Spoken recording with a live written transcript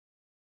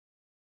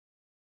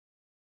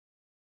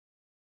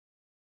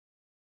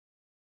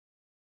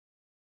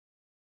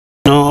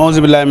auzu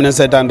billahi mina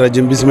seytaani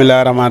rajim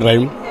bismillahi rahmaani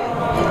rahim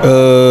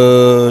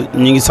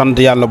ñi ngi sant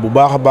yàlla bu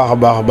baax a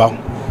baax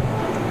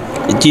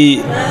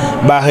ci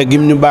baaxe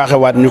gim ñu baaxe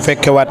waat ñu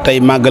fekke waat tey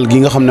màggal gi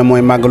nga xam ne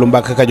mooy màggalu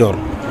Mbacke Kadior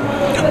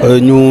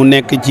ñu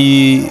nekk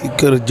ci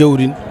kër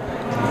jëwriñ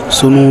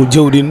sunu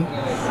jëwriñ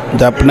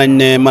jàpp nañ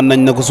ne mën nañ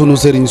ne ko sunu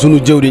sëriñ sunu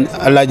jëwriñ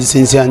Alaaji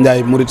Sëñ Cheikh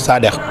Ndiaye Murid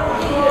Sadex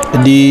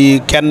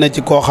di kenn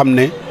ci koo xam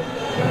ne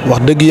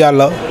wax dëgg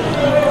yàlla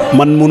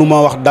man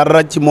mënuma wax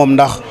dara ci moom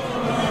ndax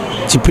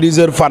ci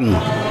plusieurs fànn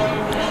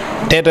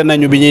teete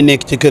nañu bi ñuy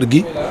nekk ci kër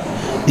gi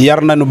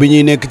yar nañu bi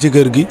ñuy nekk ci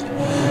kër gi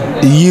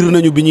yiir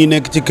nañu bi ñuy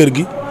nekk ci kër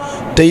gi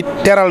te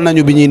teral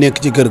nañu bi ñuy nekk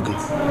ci kër gi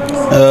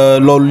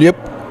loolu yëpp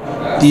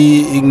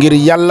di ngir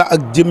yàlla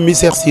ak jëmmi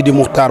Cheikh Sidi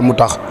Muxtaar mu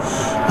tax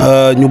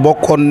ñu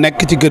bokkoon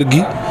nekk ci kër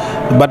gi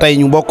ba tey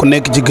ñu bokk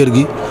nekk ci kër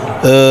gi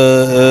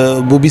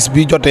bu bis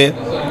bi jotee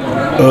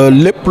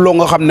lépp loo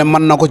nga xam ne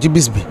mën na ko ci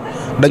bis bi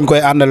dañ koy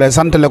àndale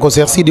santale ko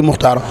Cheikh Sidi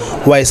Muxtaar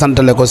waaye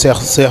santale ko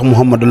Cheikh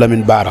Mouhamadou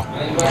Lamine Bara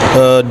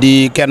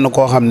di kenn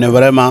koo xam ne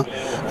vraiment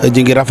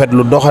ji ngi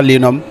rafetlu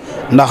doxalinam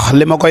ndax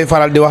li ma koy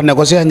faral di wax ne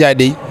ko Cheikh Ndiaye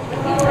dey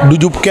du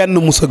jub kenn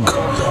mu sëgg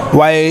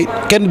waaye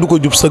kenn du ko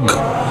jub sëgg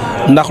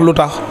ndax lu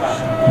tax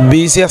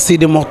bi Cheikh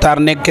Sidi Muxtaar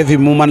nekke fi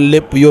mu man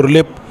lépp yor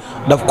lépp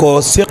daf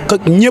ko séq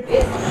ak ñëpp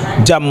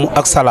jàmm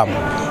ak salaam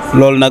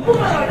loolu nag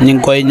ñi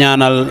ngi koy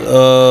ñaanal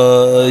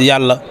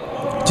yàlla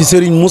ci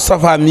Serigne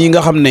Moustapha mii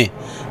nga xam ne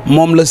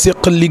moom la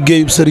séqal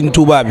liggéeyub Serigne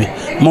Touba bi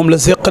moom la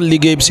séqal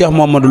liggéeyub Cheikh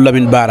Mouhamadou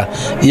Lamine Bara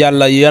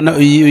yàlla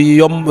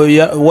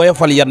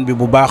woyofal yan bi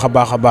bu baax a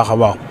baax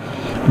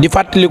di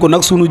fàttaliku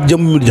nag sunu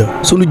jëmm ja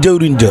sunu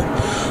jëwriñ ja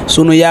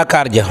sunu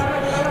yaakaar ja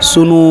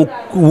sunu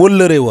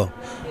wëllëre wa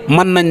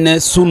mën nañ ne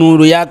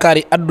sunu yaakaar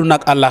yi àdduna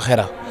ak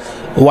àllaaxira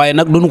waaye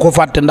nag duñu ko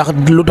fàtte ndax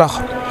lu tax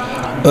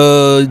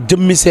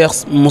jëmmi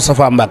Cheikh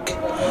Moustapha Mbacke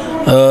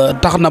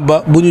tax na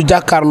ba bu ñu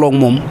jàkkaarloog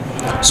moom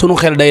sunu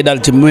xel day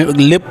dal ci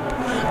lépp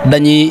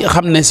dañuy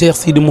xam ne Cheikh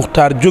Sidi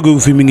Muxtaar jógewu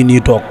fi mi ngi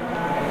nii toog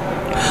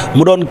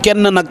mu doon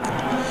kenn nag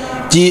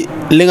ci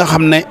li nga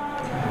xam ne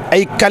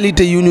ay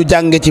qualité yu ñu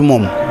jànge ci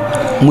moom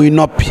muy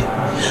noppi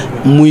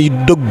muy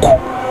dëggu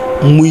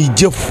muy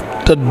jëf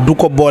te du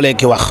ko boolee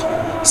ki wax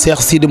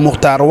Cheikh Sidi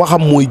Muxtaar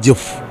waxam mooy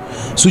jëf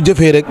su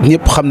jëfee rek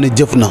ñëpp xam ne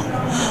jëf na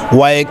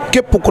waaye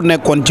képp ku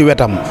nekkoon ci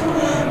wetam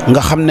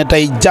nga xam ne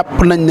tey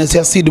jàpp nañ ne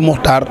Cheikh Sidi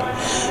Muxtaar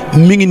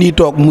mi ngi nii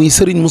toog muy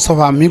Serigne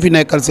Moustapha mi fi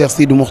nekkal Cheikh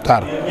Sidi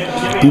Muxtaar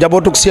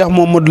njabootug Cheikh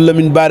Mouhamadou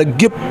Lamine Bara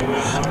gépp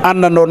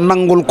àndandoo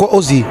nangul ko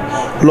aussi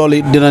loolu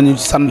it dinañu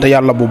sant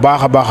yàlla bu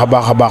baax a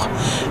baax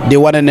di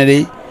wane ne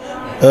de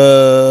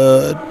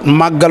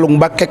màggalu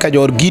Mbacke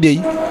Kadior gii de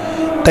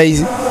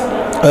tey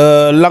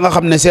la nga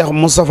xam ne Cheikh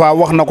Moustapha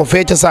wax na ko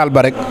fee ca saal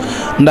ba rek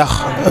ndax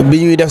bi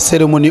ñuy def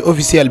cérémonie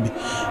officielle bi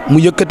mu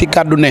yëkkati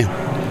kàddu ne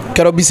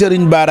keroog bi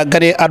Serigne Bara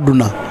ganee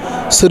àdduna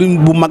Serigne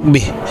bu mag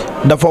bi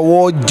dafa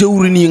woo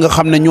jëwriñ yi nga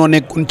xam ne ñoo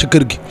nekkoon ci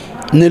kër gi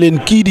ne leen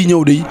kii di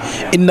ñëw de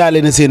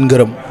indaale na seen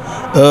ngërëm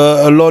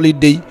loolu it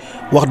de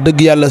wax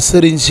dëgg yàlla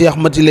Serigne Cheikh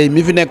Matiley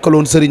mi fi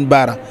nekkaloon Serigne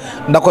Bara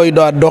da koy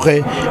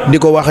doxee di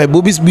ko waxee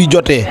bu bis bi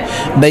jotee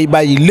day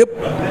bàyyi lépp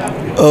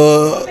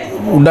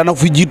dana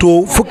fi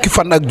jiitoo fukki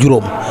fan ak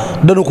juróom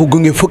dana ko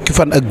gunge fukki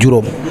fan ak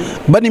juróom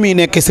ba ni muy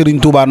nekkee Serigne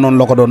Touba noonu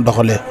la ko doon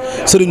doxalee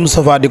Serigne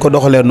Moustapha di ko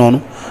doxalee noonu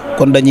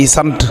kon dañuy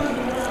sant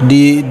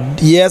di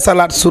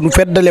yeesalaat sunu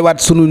feddalewaat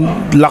sunu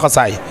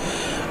laxasaay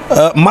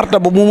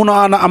martaba bu mun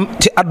a am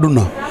ci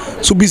àdduna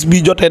su bis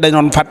bi jotee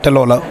dañoon fàtte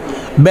loola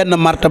benn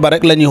martaba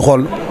rek la ñuy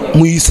xool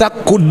muy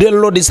sàkku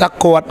delloo di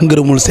sàkkuwaat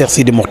ngërëmul Cheikh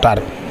Sidi Muxtaar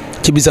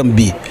ci bisam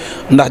bii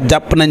ndax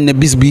jàpp nañ ne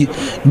bis bi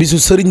bisu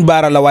Serigne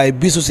Bara la waaye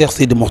bisu Cheikh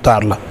Sidi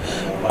Muxtaar la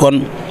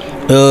kon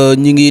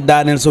ñi ngi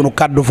daaneel sunu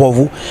kàddu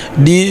foofu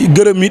di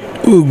gërëm it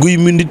Guy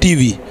Mbind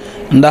TV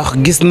ndax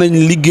gis nañ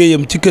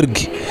liggéeyam ci kër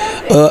gi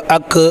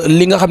ak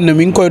li nga xam ne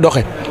mi ngi koy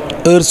doxe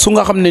heure su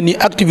nga xam ne ni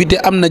activité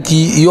am na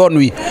ci yoon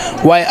wi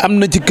waaye am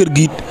na ci kër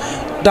gi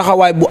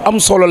taxawaay bu am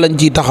solo lañ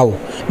ciy taxaw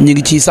ñi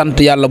ngi ciy sant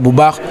yàlla bu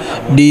baax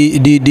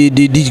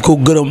di ko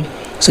gërëm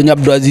sëñ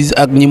Abdou Aziz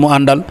ak ñi mu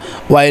àndal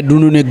waaye du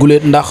nu ne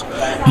guleet ndax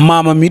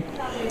maamam it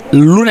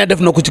lu ne def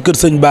na ko ci kër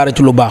sëñ Bara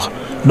ci lu baax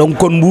donc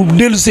kon bu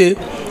dellusee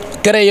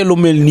créé lu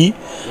mel nii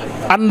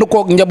ànd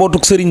kook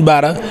njabootuk Serigne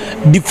Bara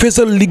di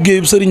fësal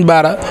liggéeyub Serigne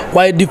Bara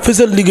waaye di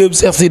fësal liggéeyub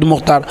Cheikh Sidi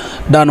Muxtaar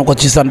daanu ko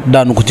ci sant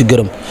daanu ko ci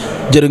gërëm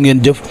jërë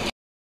ngeen jëf